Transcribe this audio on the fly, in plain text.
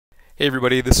Hey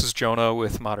everybody, this is Jonah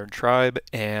with Modern Tribe,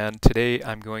 and today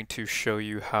I'm going to show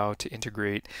you how to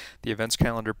integrate the Events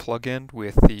Calendar plugin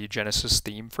with the Genesis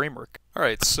theme framework.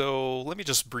 Alright, so let me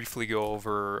just briefly go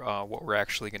over what we're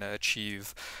actually going to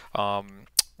achieve.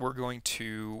 We're going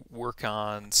to work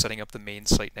on setting up the main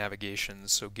site navigation,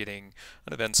 so getting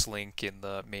an events link in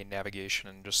the main navigation,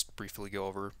 and just briefly go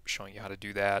over showing you how to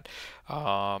do that.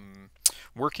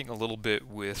 Working a little bit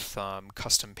with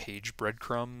custom page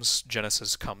breadcrumbs.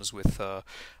 Genesis comes with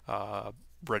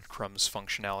breadcrumbs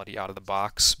functionality out of the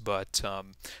box, but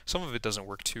some of it doesn't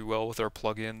work too well with our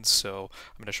plugins, so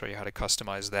I'm going to show you how to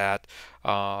customize that.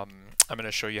 I'm going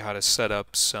to show you how to set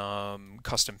up some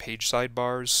custom page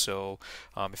sidebars. So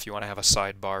if you want to have a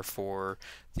sidebar for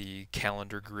the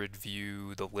calendar grid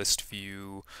view, the list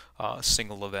view,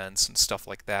 single events, and stuff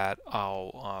like that,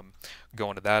 I'll go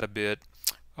into that a bit.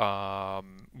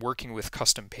 Working with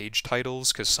custom page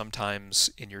titles, because sometimes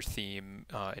in your theme,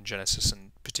 in Genesis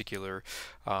in particular,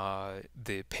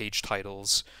 the page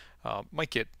titles might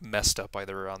get messed up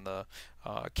either on the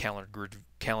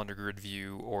calendar grid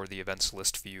view or the events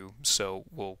list view, so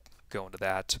we'll go into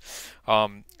that.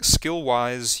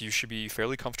 Skill-wise, you should be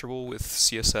fairly comfortable with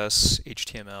CSS,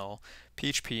 HTML,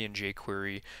 PHP, and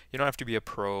jQuery. You don't have to be a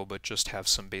pro, but just have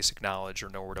some basic knowledge or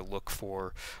know where to look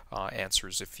for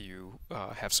answers if you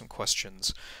have some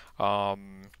questions.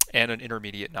 And an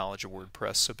intermediate knowledge of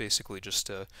WordPress, so basically just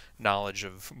a knowledge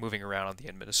of moving around on the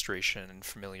administration and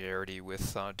familiarity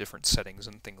with different settings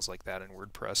and things like that in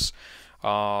WordPress.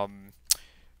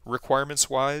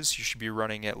 Requirements-wise, you should be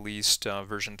running at least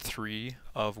version 3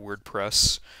 of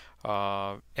WordPress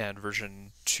and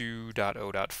version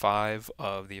 2.0.5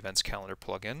 of the Events Calendar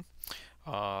plugin,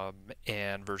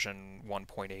 and version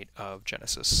 1.8 of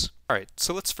Genesis. Alright,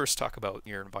 so let's first talk about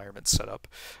your environment setup.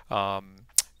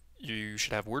 You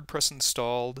should have WordPress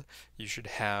installed. You should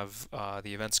have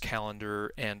the Events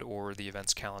Calendar and or the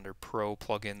Events Calendar Pro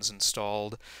plugins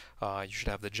installed. You should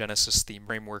have the Genesis theme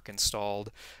framework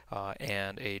installed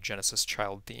and a Genesis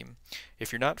child theme.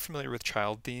 If you're not familiar with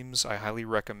child themes, I highly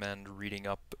recommend reading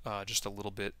up just a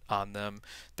little bit on them.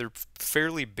 They're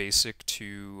fairly basic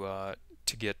to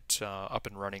get up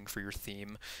and running for your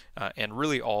theme, and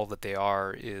really all that they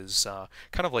are is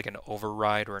kind of like an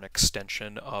override or an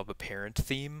extension of a parent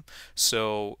theme.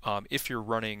 So if you're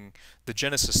running the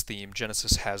Genesis theme,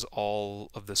 Genesis has all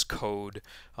of this code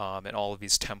and all of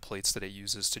these templates that it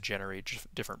uses to generate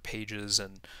different pages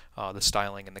and the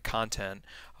styling and the content,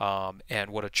 and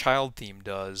what a child theme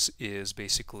does is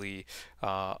basically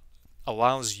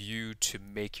allows you to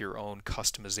make your own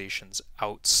customizations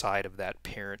outside of that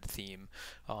parent theme.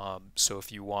 So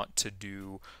if you want to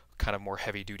do kind of more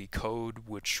heavy-duty code,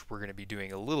 which we're going to be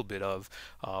doing a little bit of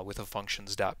with a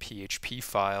functions.php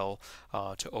file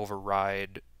to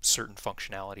override certain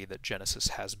functionality that Genesis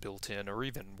has built in, or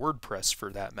even WordPress for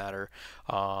that matter,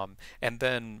 and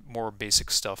then more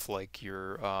basic stuff like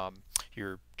your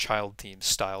child theme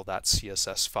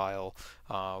style.css file,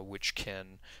 which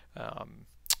can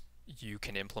you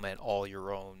can implement all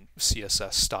your own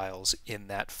CSS styles in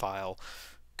that file,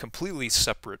 completely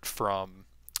separate from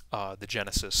the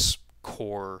Genesis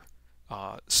core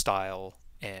style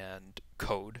and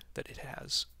code that it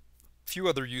has. A few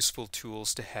other useful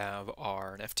tools to have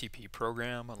are an FTP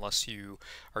program, unless you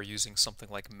are using something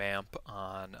like MAMP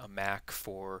on a Mac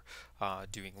for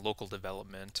doing local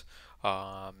development.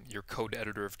 Your code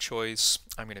editor of choice,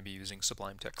 I'm going to be using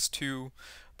Sublime Text 2,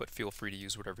 but feel free to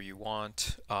use whatever you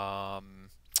want.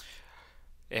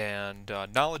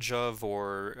 Knowledge of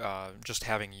or just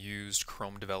having used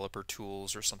Chrome developer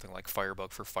tools or something like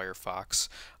Firebug for Firefox.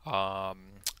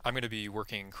 I'm going to be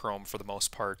working in Chrome for the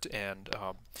most part, and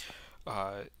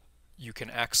you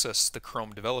can access the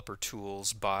Chrome developer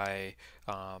tools by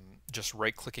just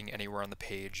right-clicking anywhere on the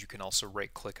page. You can also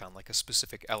right-click on like a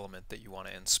specific element that you want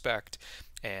to inspect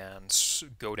and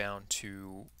go down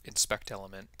to Inspect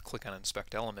Element, click on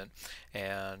Inspect Element,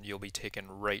 and you'll be taken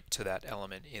right to that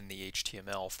element in the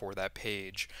HTML for that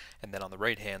page. And then on the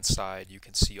right-hand side, you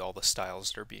can see all the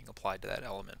styles that are being applied to that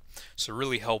element. So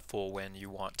really helpful when you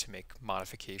want to make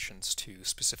modifications to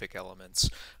specific elements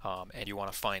and you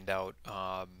want to find out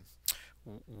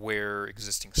where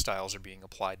existing styles are being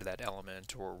applied to that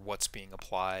element, or what's being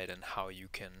applied, and how you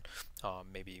can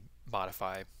maybe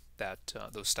modify that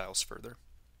those styles further.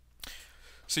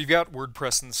 So you've got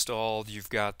WordPress installed, you've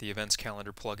got the Events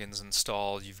Calendar plugins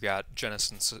installed, you've got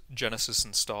Genesis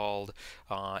installed,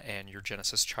 and your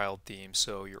Genesis child theme,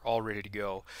 so you're all ready to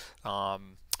go.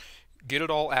 get it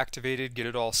all activated, get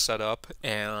it all set up,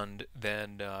 and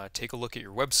then take a look at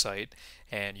your website,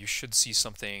 and you should see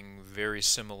something very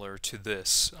similar to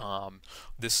this.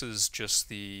 This is just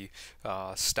the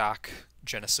stock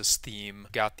Genesis theme.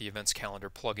 Got the Events Calendar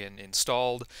plugin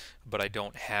installed, but I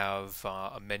don't have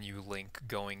a menu link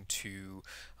going to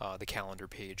the calendar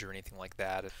page or anything like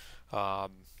that.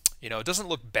 You know, it doesn't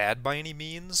look bad by any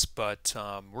means, but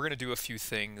we're going to do a few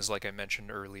things, like I mentioned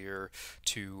earlier,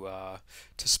 to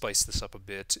spice this up a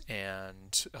bit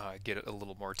and get a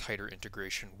little more tighter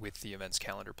integration with the Events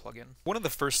Calendar plugin. One of the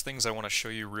first things I want to show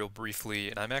you real briefly,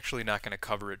 and I'm actually not going to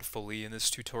cover it fully in this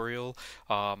tutorial,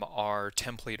 are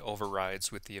template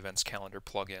overrides with the Events Calendar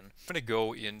plugin. I'm going to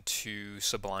go into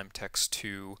Sublime Text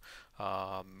 2,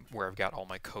 where I've got all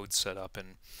my code set up,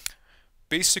 and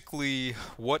basically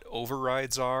what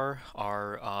overrides are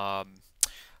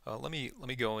let me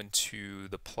go into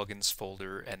the plugins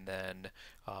folder, and then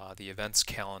the events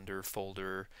calendar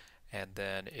folder, and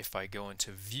then if I go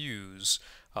into views,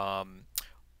 all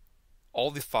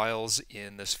the files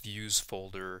in this views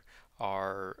folder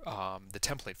are the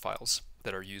template files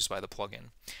that are used by the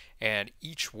plugin, and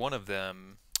each one of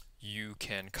them you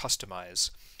can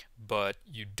customize, but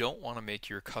you don't want to make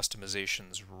your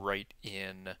customizations right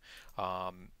in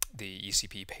the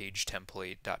ECP page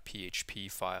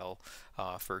template.php file,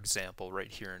 for example,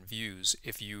 right here in views.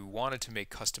 If you wanted to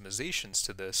make customizations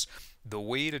to this, the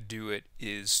way to do it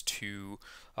is to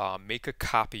make a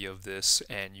copy of this,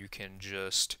 and you can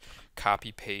just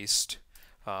copy paste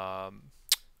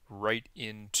right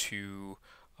into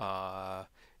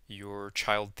your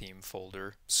child theme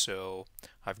folder. So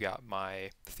I've got my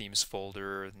themes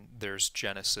folder, and there's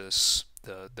Genesis,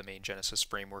 the main Genesis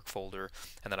framework folder,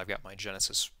 and then I've got my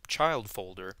Genesis child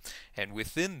folder, and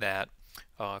within that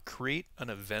create an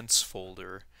events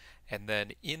folder, and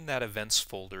then in that events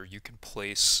folder you can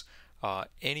place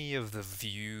any of the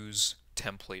views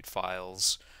template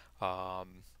files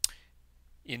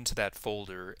into that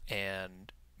folder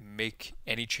and make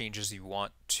any changes you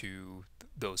want to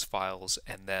those files,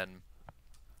 and then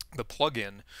the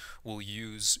plugin will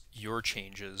use your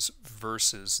changes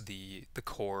versus the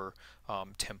core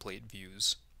template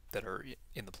views that are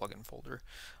in the plugin folder.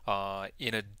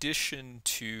 In addition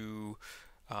to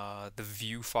the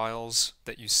view files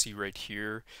that you see right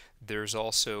here, there's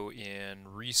also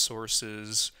in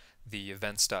resources the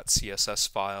events.css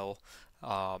file.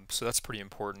 So that's pretty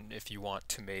important if you want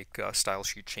to make style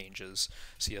sheet changes,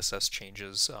 CSS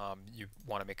changes. You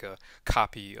want to make a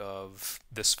copy of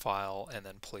this file and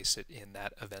then place it in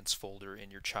that events folder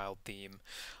in your child theme.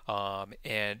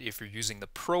 And if you're using the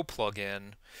Pro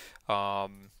plugin,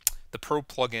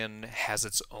 has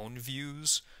its own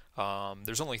views.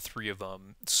 There's only 3 of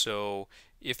them, so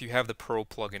if you have the Pro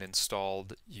plugin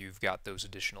installed, you've got those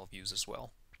additional views as well.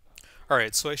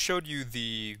 Alright, so I showed you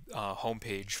the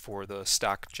homepage for the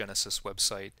stock Genesis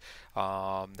website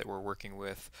that we're working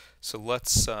with. So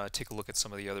let's take a look at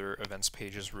some of the other events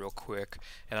pages real quick.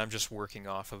 And I'm just working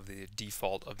off of the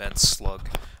default events slug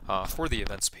for the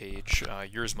events page.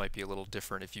 Yours might be a little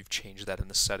different if you've changed that in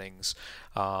the settings.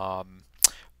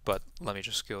 But let me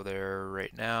just go there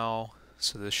right now.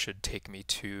 So this should take me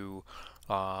to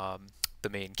the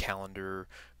main calendar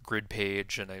grid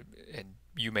page, and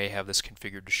you may have this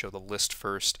configured to show the list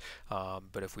first,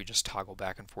 but if we just toggle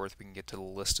back and forth, we can get to the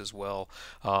list as well.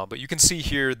 But you can see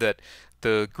here that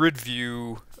the grid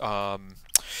view,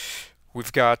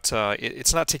 we've got,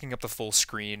 it's not taking up the full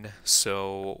screen,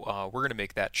 so we're going to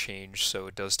make that change so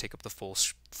it does take up the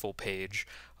full page.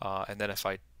 And then if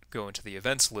I go into the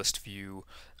events list view,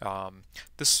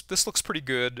 this looks pretty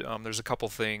good. There's a couple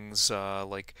things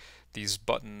like these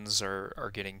buttons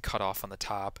are getting cut off on the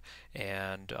top,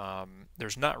 and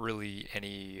there's not really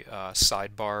any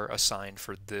sidebar assigned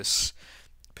for this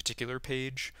particular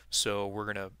page, so we're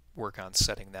going to work on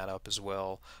setting that up as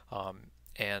well.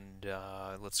 And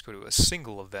let's go to a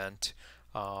single event,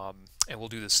 and we'll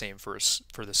do the same for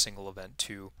the single event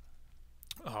too.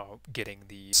 Getting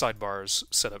the sidebars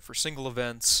set up for single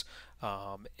events,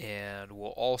 and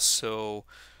we'll also,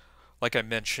 like I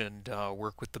mentioned,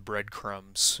 work with the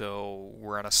breadcrumbs. So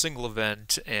we're on a single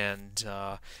event, and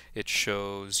it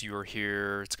shows you're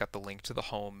here. It's got the link to the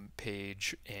home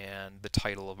page and the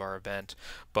title of our event,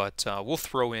 but we'll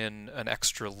throw in an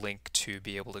extra link to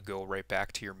be able to go right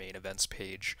back to your main events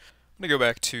page. I'm going to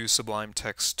go back to Sublime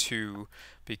Text 2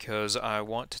 because I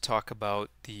want to talk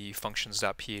about the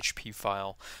functions.php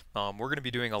file. We're going to be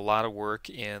doing a lot of work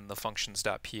in the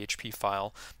functions.php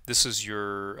file. This is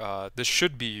your, this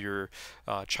should be your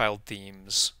child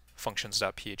themes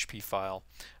functions.php file,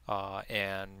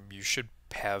 and you should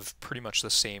have pretty much the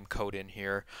same code in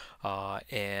here.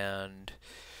 And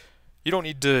You don't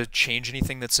need to change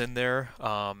anything that's in there.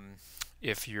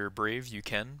 If you're brave, you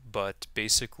can, but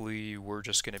basically we're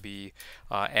just going to be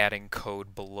adding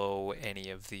code below any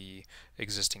of the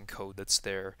existing code that's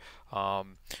there.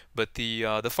 But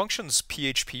the functions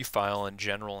PHP file in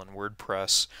general in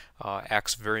WordPress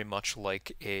acts very much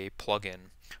like a plugin,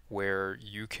 where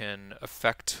you can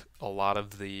affect a lot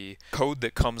of the code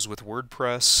that comes with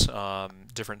WordPress,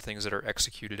 different things that are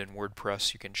executed in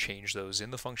WordPress. You can change those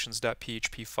in the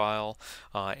functions.php file,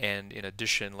 and in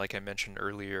addition, like I mentioned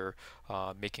earlier,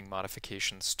 making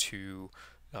modifications to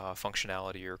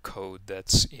functionality or code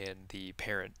that's in the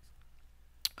parent.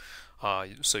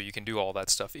 So you can do all that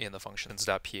stuff in the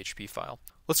functions.php file.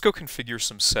 Let's go configure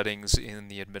some settings in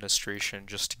the administration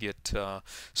just to get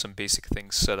some basic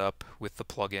things set up with the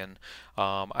plugin.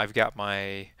 I've got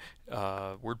my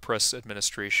WordPress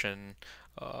administration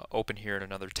open here in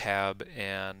another tab,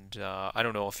 and I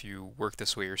don't know if you work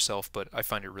this way yourself, but I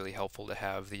find it really helpful to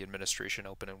have the administration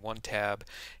open in one tab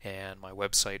and my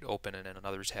website open in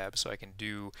another tab, so I can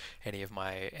do any of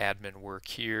my admin work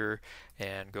here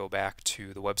and go back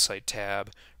to the website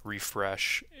tab,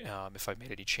 refresh if I've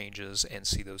made any changes, and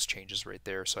see those changes right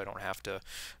there, so I don't have to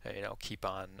keep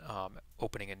on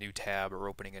opening a new tab or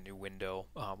opening a new window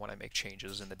when I make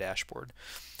changes in the dashboard.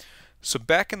 So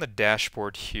back in the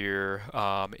dashboard here,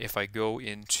 if I go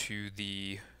into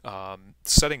the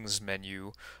settings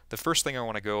menu, the first thing I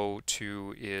want to go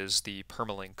to is the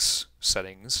permalinks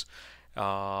settings.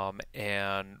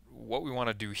 And what we want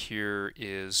to do here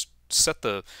is set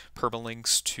the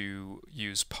permalinks to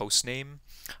use post name.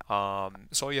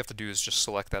 So all you have to do is just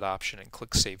select that option and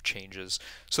click Save Changes.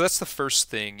 So that's the first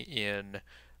thing in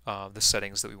the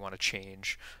settings that we want to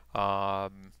change.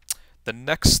 The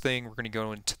next thing, we're going to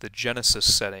go into the Genesis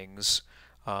settings.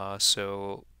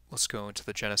 So let's go into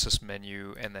the Genesis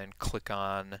menu and then click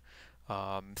on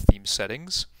Theme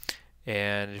Settings.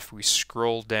 And if we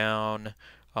scroll down,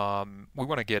 we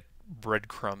want to get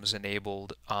breadcrumbs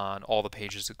enabled on all the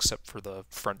pages except for the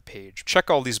front page.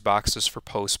 Check all these boxes for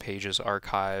post pages,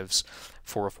 archives,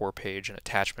 404 page, and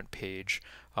attachment page.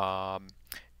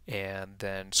 And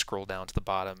then scroll down to the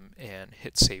bottom and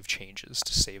hit Save Changes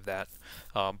to save that.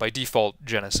 By default,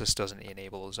 Genesis doesn't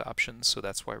enable those options, so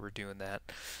that's why we're doing that.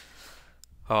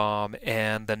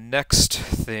 And the next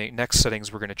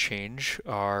settings we're going to change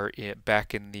are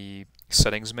back in the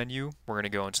settings menu. We're going to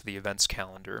go into the events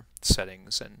calendar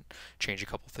settings and change a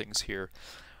couple things here.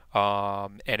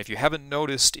 And if you haven't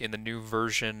noticed, in the new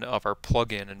version of our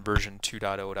plugin in version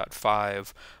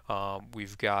 2.0.5,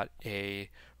 we've got a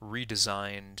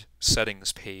redesigned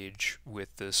settings page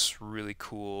with this really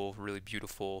cool, really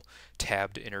beautiful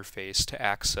tabbed interface to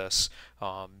access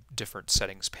different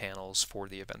settings panels for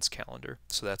the events calendar.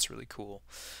 So that's really cool.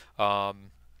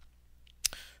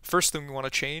 First thing we want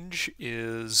to change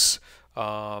is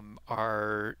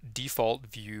our default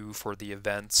view for the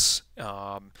events.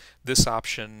 This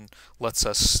option lets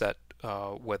us set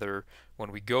whether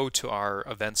when we go to our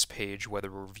events page,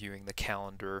 whether we're viewing the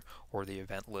calendar or the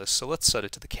event list. So let's set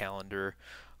it to the calendar.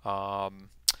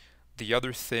 The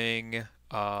other thing,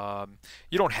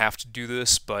 you don't have to do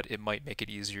this, but it might make it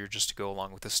easier just to go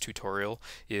along with this tutorial,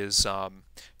 is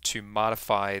to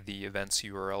modify the events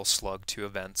URL slug to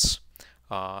events.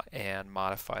 And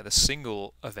modify the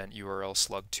single event URL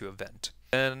slug to event.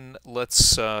 Then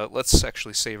let's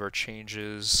actually save our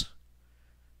changes.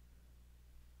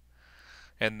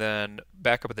 And then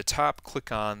back up at the top,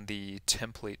 click on the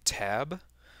template tab,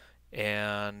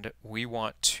 and we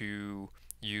want to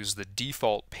use the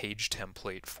default page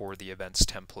template for the events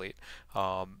template.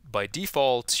 By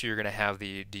default, you're going to have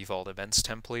the default events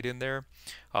template in there,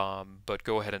 but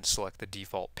go ahead and select the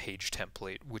default page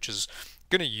template, which is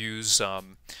going to use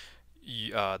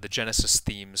the Genesis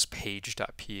themes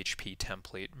page.php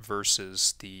template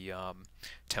versus the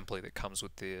template that comes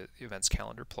with the events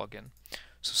calendar plugin.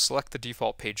 So select the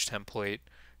default page template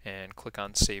and click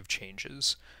on Save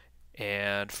Changes.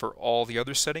 And for all the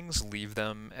other settings, leave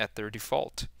them at their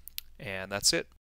default. And that's it.